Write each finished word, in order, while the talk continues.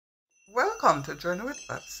Welcome to Journey with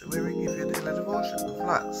Patsy, where we give you daily devotion,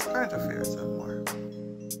 vlogs, current affairs, and more.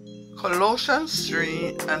 Colossians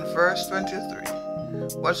 3 and verse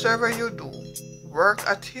 23. Whatsoever you do, work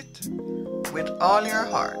at it with all your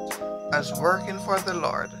heart, as working for the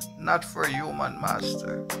Lord, not for human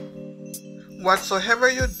master. Whatsoever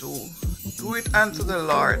you do it unto the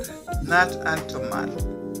Lord, not unto man.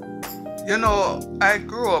 You know, I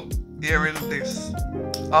grew up hearing this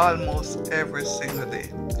almost every single day.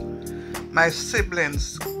 My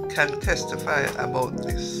siblings can testify about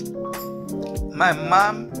this. My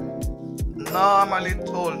mom normally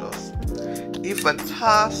told us, if a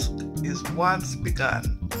task is once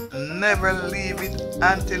begun, never leave it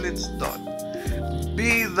until it's done.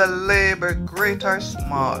 Be the labor great or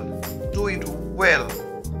small, do it well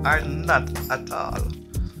or not at all.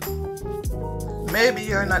 Maybe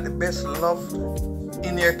you're not the best loved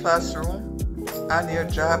in your classroom, on your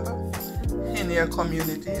job, in your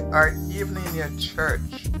community, or even in your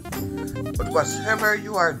church. But whatever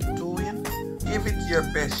you are doing, give it your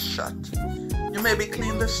best shot. You may be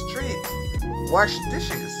clean the street, wash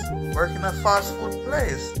dishes, work in a fast food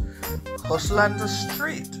place, hustle on the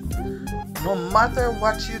street. No matter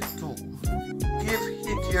what you do, give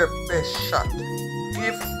it your best shot.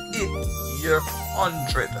 Give it your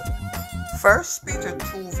 100. 1 Peter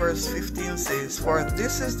 2 verse 15 says, For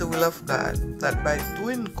this is the will of God, that by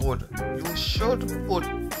doing good you should put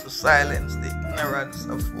to silence the ignorance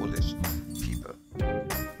of foolish people.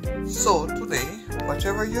 So today,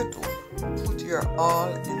 whatever you do, put your all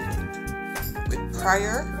in it. With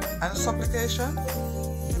prayer and supplication,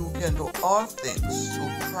 you can do all things through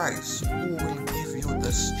Christ, who will give you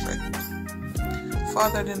the strength.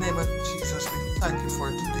 Father, in the name of Jesus, we thank you for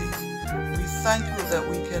today. We thank you that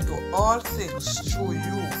we can do all things through you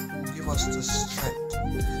who give us the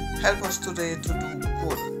strength. Help us today to do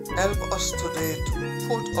good. Help us today to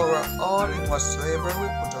put our all in whatsoever we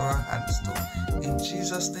put our hands to. In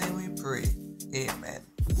Jesus' name we pray. Amen.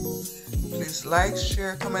 Please like,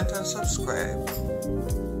 share, comment, and subscribe.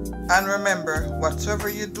 And remember, whatever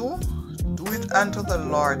you do it unto the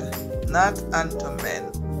Lord, not unto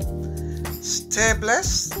men. Stay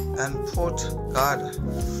blessed and put God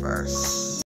first.